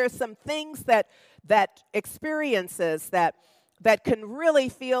 There's some things that experiences that can really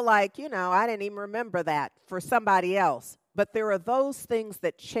feel like, I didn't even remember that for somebody else. But there are those things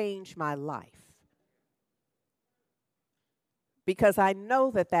that change my life because I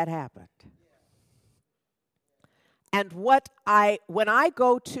know that happened. And when I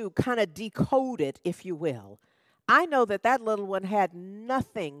go to kind of decode it, if you will, I know that little one had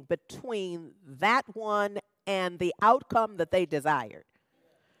nothing between that one and the outcome that they desired.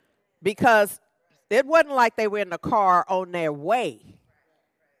 Because it wasn't like they were in the car on their way.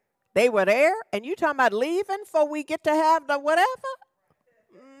 They were there, and you talking about leaving before we get to have the whatever?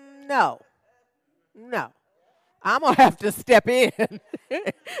 No. I'm going to have to step in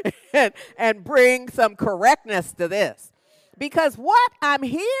and bring some correctness to this. Because what? I'm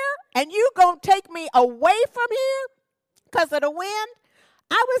here, and you going to take me away from here because of the wind?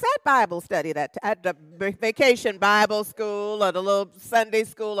 I was at Bible study at the vacation Bible school or the little Sunday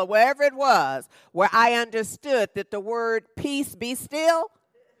school or wherever it was, where I understood that the word peace be still,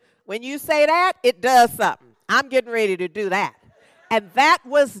 when you say that, it does something. I'm getting ready to do that. And that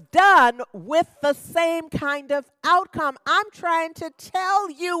was done with the same kind of outcome. I'm trying to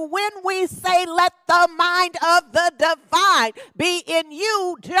tell you, when we say let the mind of the divine be in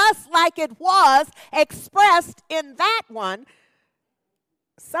you, just like it was expressed in that one,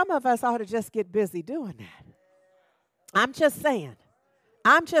 some of us ought to just get busy doing that. I'm just saying.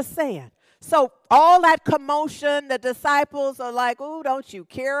 So all that commotion, the disciples are like, oh, don't you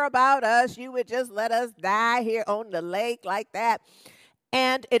care about us? You would just let us die here on the lake like that.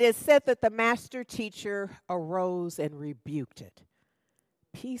 And it is said that the master teacher arose and rebuked it.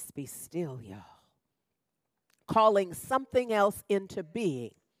 Peace be still, y'all. Calling something else into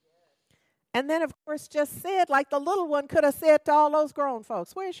being. And then, of course, just said, like the little one could have said to all those grown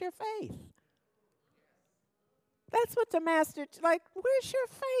folks, where's your faith? That's what the master, where's your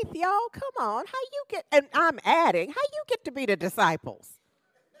faith, y'all? Come on. How you get, and I'm adding, how you get to be the disciples?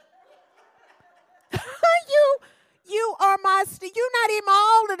 You are you're not even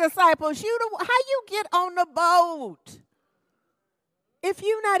all the disciples. How you get on the boat? If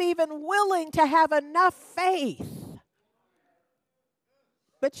you're not even willing to have enough faith.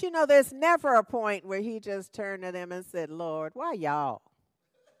 But there's never a point where he just turned to them and said, Lord, why y'all?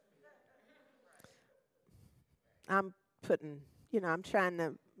 I'm trying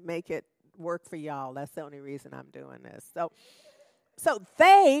to make it work for y'all. That's the only reason I'm doing this. So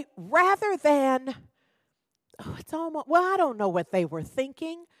they, rather than, I don't know what they were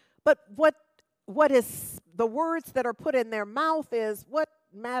thinking, but what is the words that are put in their mouth is, what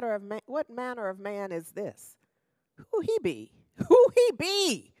manner of man is this? Who he be?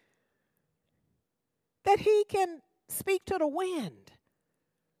 That he can speak to the wind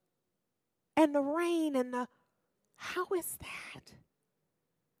and the rain and how is that?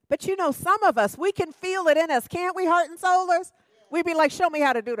 But some of us, we can feel it in us, can't we, heart and soulers? We'd be like, show me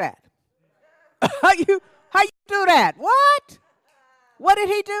how to do that. How you do that? What? What did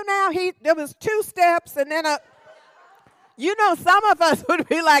he do now? There was 2 steps and then some of us would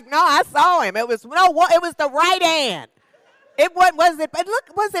be like, no, I saw him. It was the right hand. Was it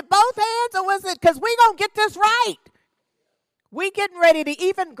both hands or was it, because we going to get this right. We getting ready to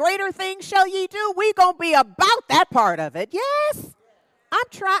even greater things shall ye do. We going to be about that part of it. Yes. I'm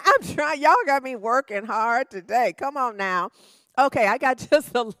trying. Y'all got me working hard today. Come on now. Okay, I got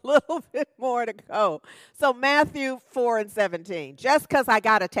just a little bit more to go. So Matthew 4:17, just because I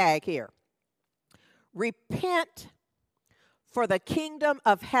got a tag here. Repent, for the kingdom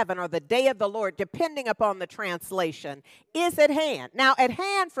of heaven, or the day of the Lord, depending upon the translation, is at hand. Now, at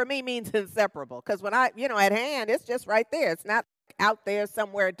hand for me means inseparable, because when at hand, it's just right there. It's not out there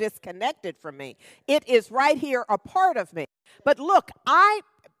somewhere disconnected from me. It is right here, a part of me. But look,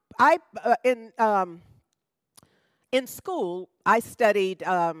 in school, I studied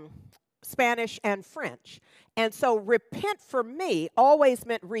Spanish and French. And so repent for me always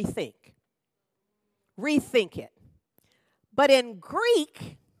meant rethink. Rethink it. But in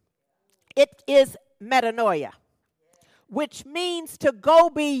Greek, it is metanoia, which means to go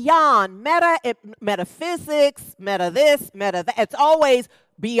beyond. Metaphysics, meta this, meta that. It's always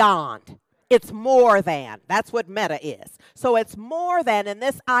beyond. It's more than. That's what meta is. So it's more than, and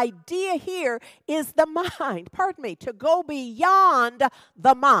this idea here is the mind. Pardon me. To go beyond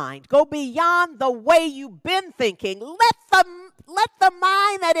the mind. Go beyond the way you've been thinking. Let the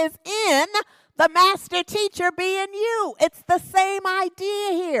mind that is in The master teacher being you. It's the same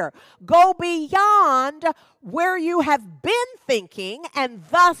idea here. Go beyond where you have been thinking and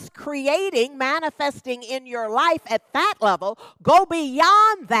thus creating, manifesting in your life at that level. Go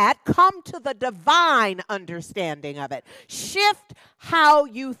beyond that. Come to the divine understanding of it. Shift how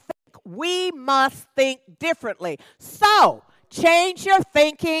you think. We must think differently. So, change your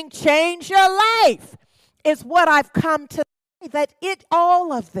thinking, change your life is what I've come to say, that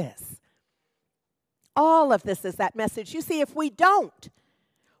all of this is that message. You see, if we don't,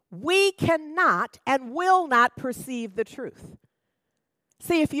 we cannot and will not perceive the truth.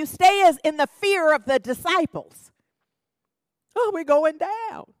 See, if you stay as in the fear of the disciples, we're going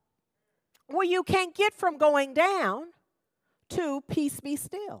down. Well, you can't get from going down to peace be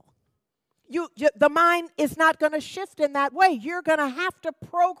still. The mind is not going to shift in that way. You're going to have to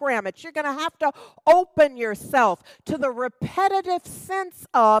program it. You're going to have to open yourself to the repetitive sense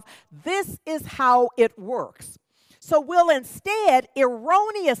of this is how it works. So we'll instead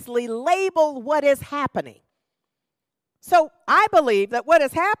erroneously label what is happening. So I believe that what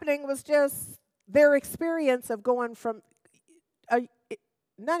is happening was just their experience of going from,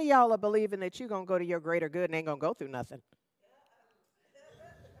 none of y'all are believing that you're going to go to your greater good and ain't going to go through nothing.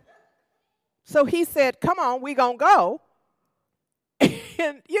 So he said, come on, we going to go.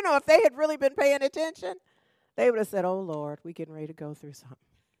 And, if they had really been paying attention, they would have said, oh, Lord, we getting ready to go through something.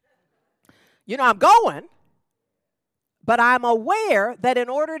 I'm going, but I'm aware that in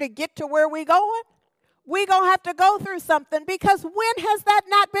order to get to where we going, we going to have to go through something, because when has that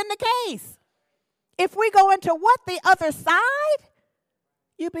not been the case? If we go into the other side,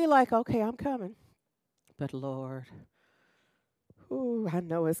 you'd be like, okay, I'm coming. But Lord, I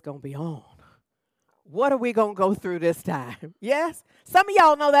know it's going to be on. What are we going to go through this time? Yes? Some of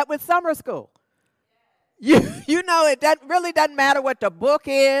y'all know that with summer school. You know it really doesn't matter what the book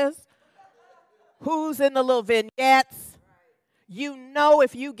is, who's in the little vignettes. You know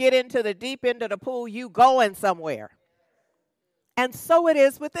if you get into the deep end of the pool, you going somewhere. And so it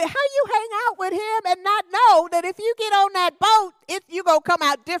is with how you hang out with him and not know that if you get on that boat, you're going to come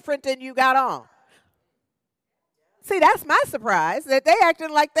out different than you got on. See, that's my surprise, that they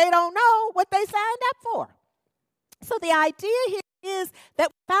acting like they don't know what they signed up for. So the idea here is that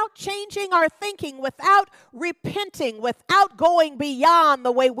without changing our thinking, without repenting, without going beyond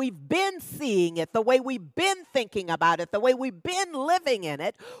the way we've been seeing it, the way we've been thinking about it, the way we've been living in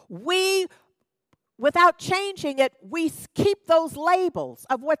it, without changing it, we keep those labels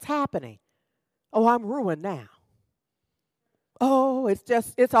of what's happening. Oh, I'm ruined now. Oh,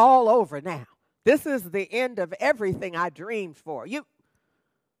 it's all over now. This is the end of everything I dreamed for.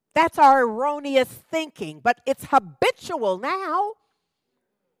 That's our erroneous thinking, but it's habitual now,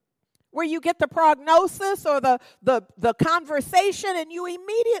 where you get the prognosis or the conversation and you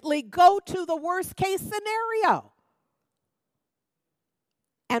immediately go to the worst case scenario.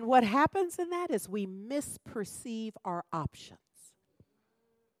 And what happens in that is we misperceive our options.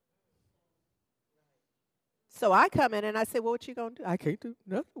 So I come in and I say, well, what you going to do? I can't do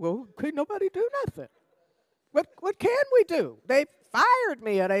nothing. Well, can't nobody do nothing. What can we do? They fired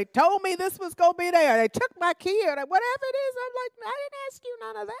me, or they told me this was going to be there. They took my key, or whatever it is. I'm like, I didn't ask you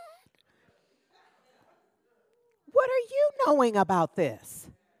none of that. What are you knowing about this?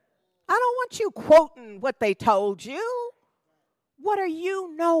 I don't want you quoting what they told you. What are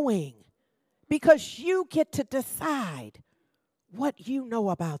you knowing? Because you get to decide what you know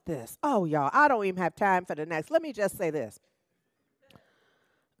about this. Oh, y'all, I don't even have time for the next. Let me just say this.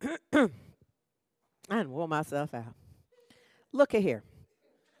 I done wore myself out. Look at here.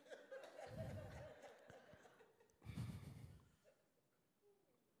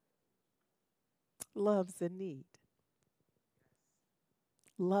 Love's in need.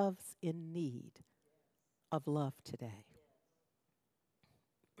 Love's in need of love today.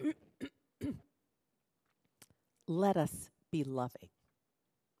 Let us be loving.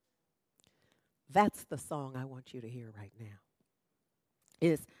 That's the song I want you to hear right now.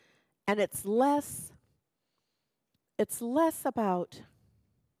 And it's less about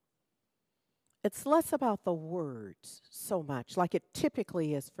the words so much, like it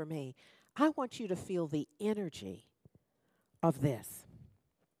typically is for me. I want you to feel the energy of this.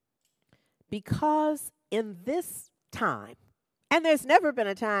 Because in this time, and there's never been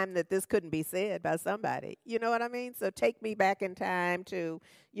a time that this couldn't be said by somebody. You know what I mean? So take me back in time to,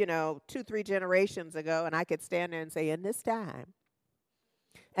 2-3 generations ago, and I could stand there and say, in this time.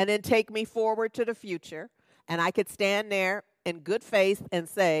 And then take me forward to the future, and I could stand there in good faith and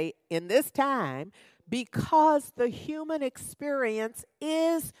say, in this time, because the human experience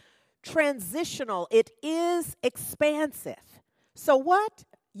is transitional, it is expansive. So what?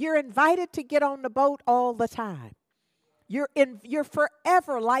 You're invited to get on the boat all the time. You're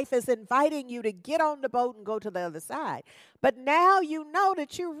forever. Life is inviting you to get on the boat and go to the other side. But now you know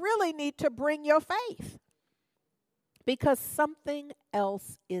that you really need to bring your faith because something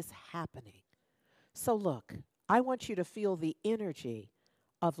else is happening. So look, I want you to feel the energy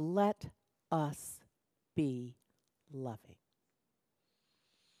of let us be loving.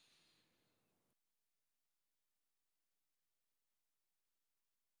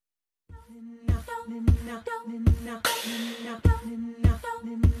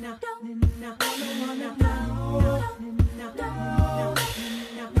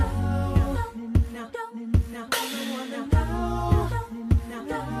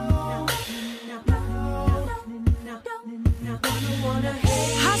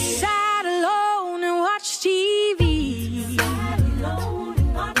 I sat alone and watched TV.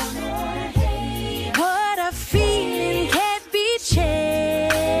 What a feeling can't be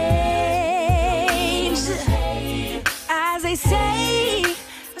changed. As they say,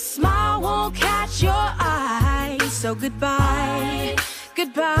 a smile won't catch your eye. So goodbye,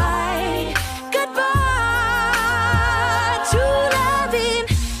 goodbye, goodbye to loving.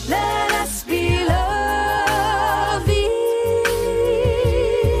 Let us be loving.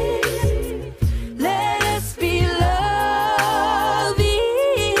 Let us be loving.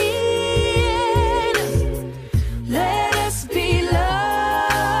 Let us be loving.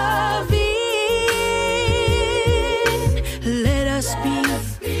 Let us be,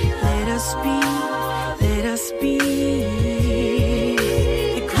 let us be, let us be.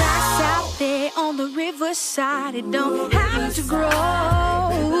 The grass out there on the riverside, it don't have to grow.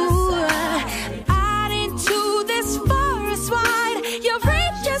 Out into this forest wide, you'll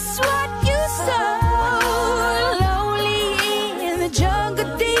reap just what you sow. Lonely in the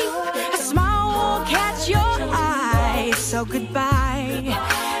jungle deep, a smile won't catch your eye. So goodbye,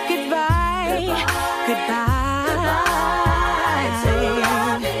 goodbye, goodbye.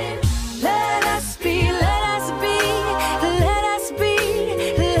 Let us be, let us be, let us be,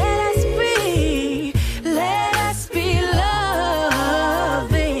 let us be, let us be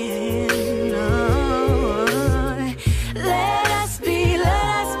loving. Oh, let us be, let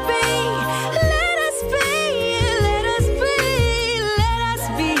us be, let us be, let us be, let us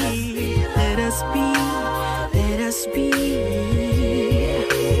be, let us be, let us be.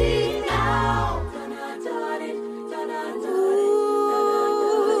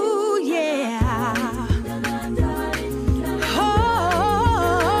 Ooh, yeah. Oh,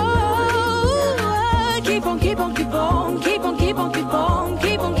 keep on, keep on, keep on, keep on, keep on, keep on,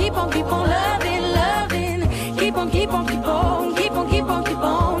 keep on, keep on, keep on loving, loving. Keep on, keep on, keep on, keep on, keep on, keep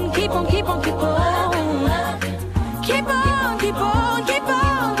on, keep on, keep on, keep on. Keep on, keep on, keep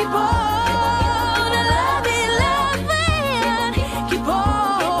on, keep on. Loving, loving. Keep on.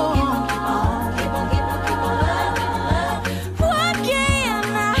 Working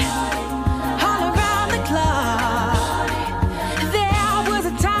all around the clock. There was a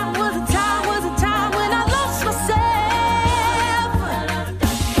time when I lost myself.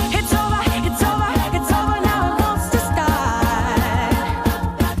 It's over, it's over, it's over, now it wants to start.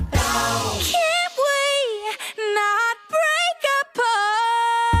 Can't we not break apart?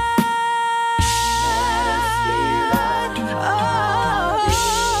 Oh.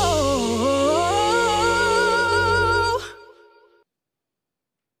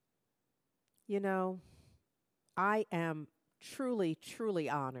 You know, I am truly, truly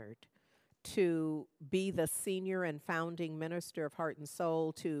honored to be the senior and founding minister of Heart and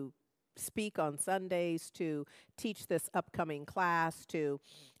Soul, to speak on Sundays, to teach this upcoming class, to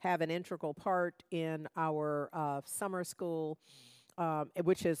have an integral part in our summer school,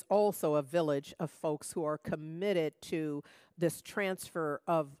 which is also a village of folks who are committed to this transfer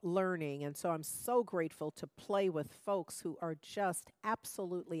of learning. And so I'm so grateful to play with folks who are just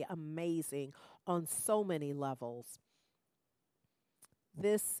absolutely amazing on so many levels.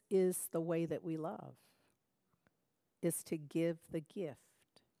 This is the way that we love, is to give the gift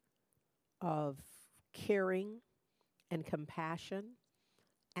of caring and compassion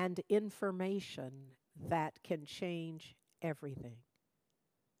and information that can change everything.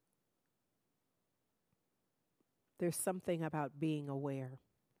 There's something about being aware.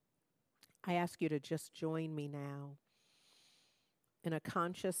 I ask you to just join me now in a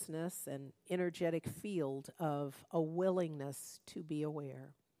consciousness and energetic field of a willingness to be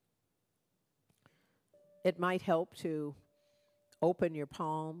aware. It might help to open your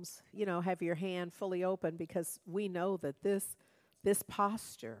palms, have your hand fully open, because we know that this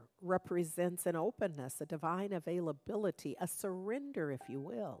posture represents an openness, a divine availability, a surrender, if you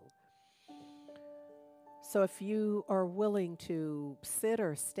will. So if you are willing to sit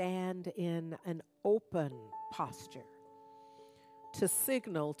or stand in an open posture to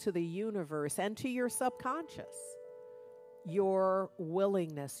signal to the universe and to your subconscious your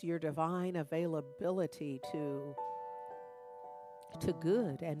willingness, your divine availability to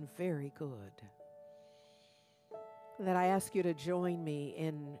good and very good, that I ask you to join me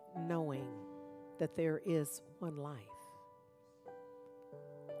in knowing that there is one life.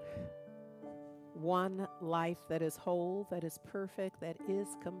 One life that is whole, that is perfect, that is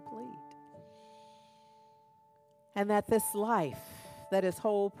complete. And that this life that is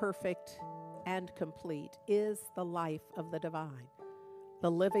whole, perfect, and complete is the life of the divine. The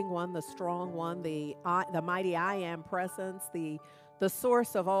living one, the strong one, the mighty I am presence, the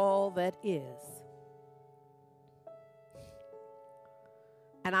source of all that is.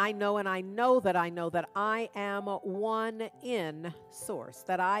 And I know that I am one in source,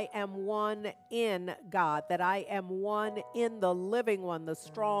 that I am one in God, that I am one in the living one, the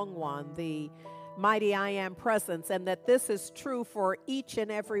strong one, the mighty I am presence, and that this is true for each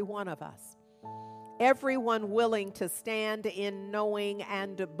and every one of us. Everyone willing to stand in knowing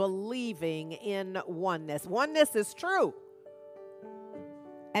and believing in oneness. Oneness is true.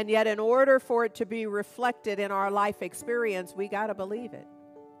 And yet in order for it to be reflected in our life experience, we got to believe it.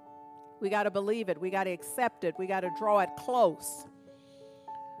 We got to believe it. We got to accept it. We got to draw it close.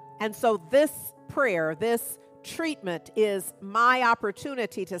 And so this prayer, this treatment is my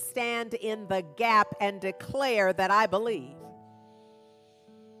opportunity to stand in the gap and declare that I believe.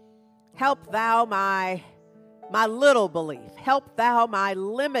 Help thou my little belief. Help thou my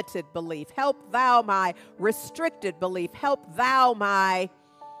limited belief. Help thou my restricted belief. Help thou my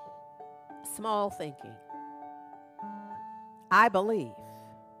small thinking. I believe.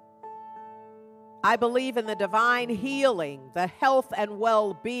 I believe in the divine healing, the health and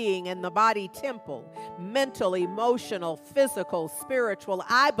well-being in the body temple, mental, emotional, physical, spiritual.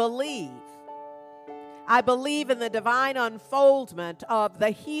 I believe. I believe in the divine unfoldment of the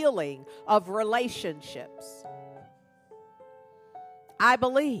healing of relationships. I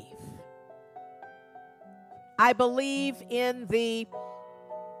believe. I believe in the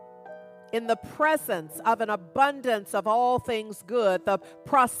presence of an abundance of all things good, the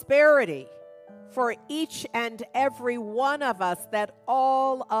prosperity for each and every one of us, that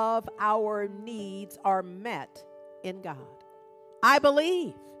all of our needs are met in God. I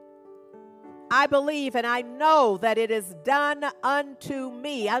believe, and I know that it is done unto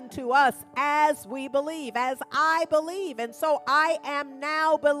me, unto us, as we believe, as I believe. And so I am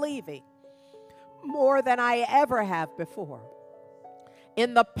now believing more than I ever have before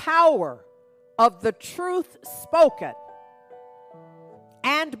in the power of the truth spoken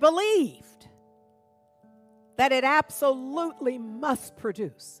and believed that it absolutely must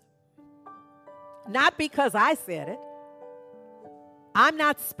produce. Not because I said it. I'm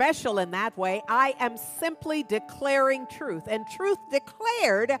not special in that way. I am simply declaring truth. And truth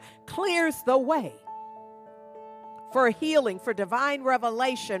declared clears the way for healing, for divine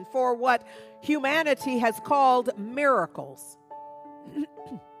revelation, for what humanity has called miracles.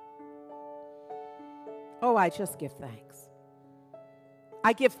 Oh, I just give thanks.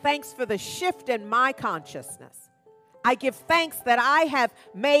 I give thanks for the shift in my consciousness. I give thanks that I have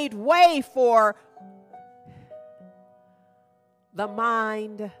made way for the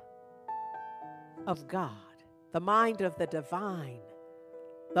mind of God, the mind of the divine,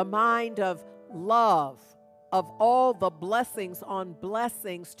 the mind of love, of all the blessings on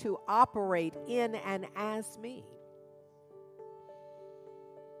blessings to operate in and as me.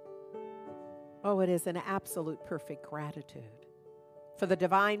 Oh, it is an absolute perfect gratitude for the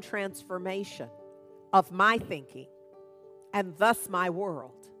divine transformation of my thinking and thus my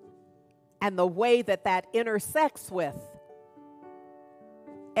world, and the way that that intersects with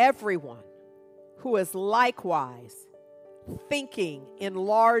everyone who is likewise thinking in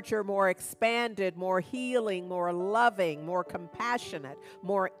larger, more expanded, more healing, more loving, more compassionate,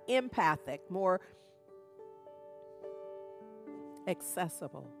 more empathic, more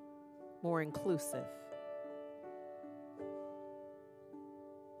accessible, more inclusive.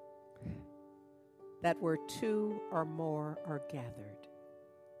 That where two or more are gathered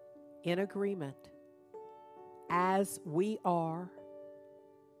in agreement, as we are,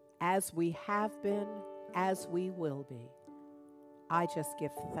 as we have been, as we will be, I just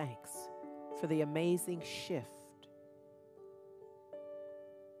give thanks for the amazing shift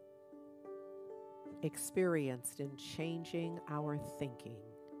experienced in changing our thinking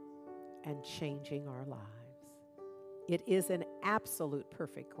and changing our lives. It is an absolute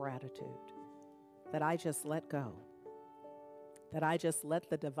perfect gratitude that I just let go that I just let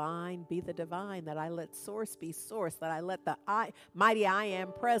the divine be the divine, that I let source be source, that I let the mighty I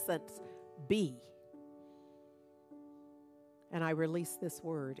am presence be. And I release this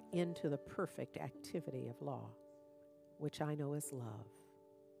word into the perfect activity of law, which I know is love.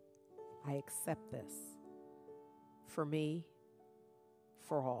 I accept this for me,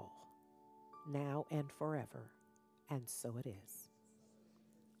 for all, now and forever. And so it is.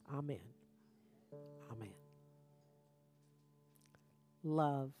 Amen. Amen.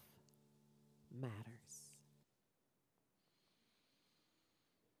 Love matters.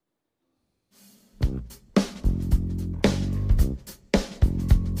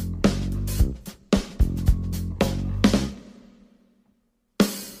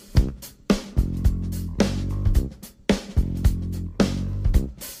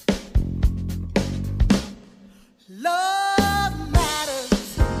 Love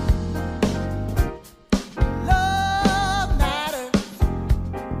matters. Love matters.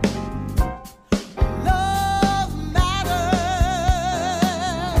 Love matters.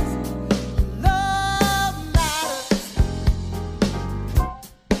 Love matters.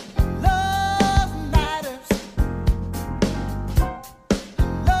 Love matters.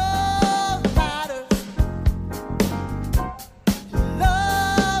 Love matters.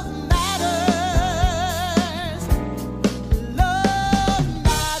 Love matters. Love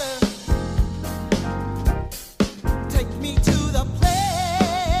matters. Take me to the place.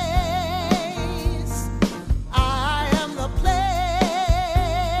 I am the place.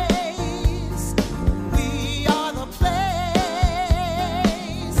 We are the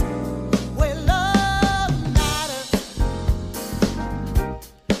place where love matters.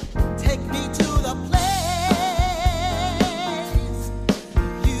 Take me to the place.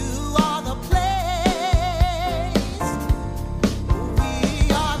 You are the place.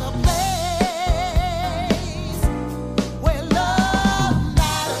 We are the place where love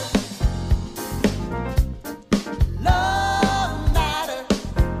matters. Love matters.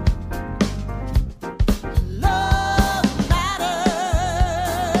 Love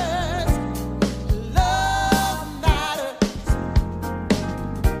matters. Love matters.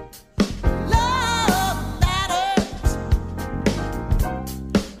 Love matters.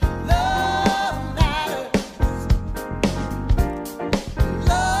 Love matters.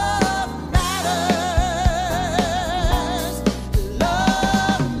 Love matters.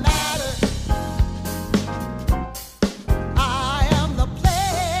 Love matters. I am the place.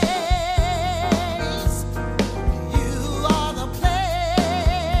 You are the place.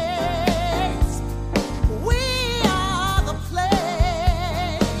 We are the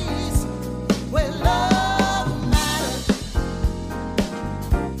place where love matters.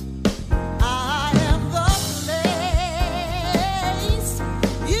 I am the place.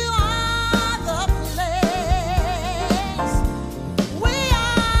 You are the place. We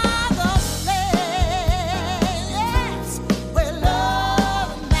are the place where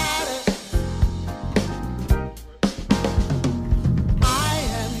love matters. I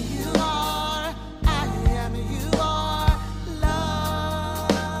am, you are. I am, you are.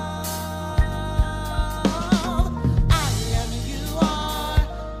 Love. I am, you are.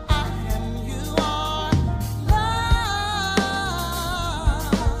 I am, you are. Love.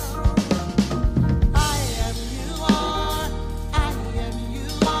 I am, you are. I am, you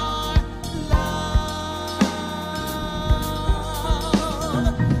are.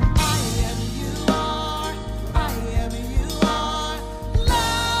 Love.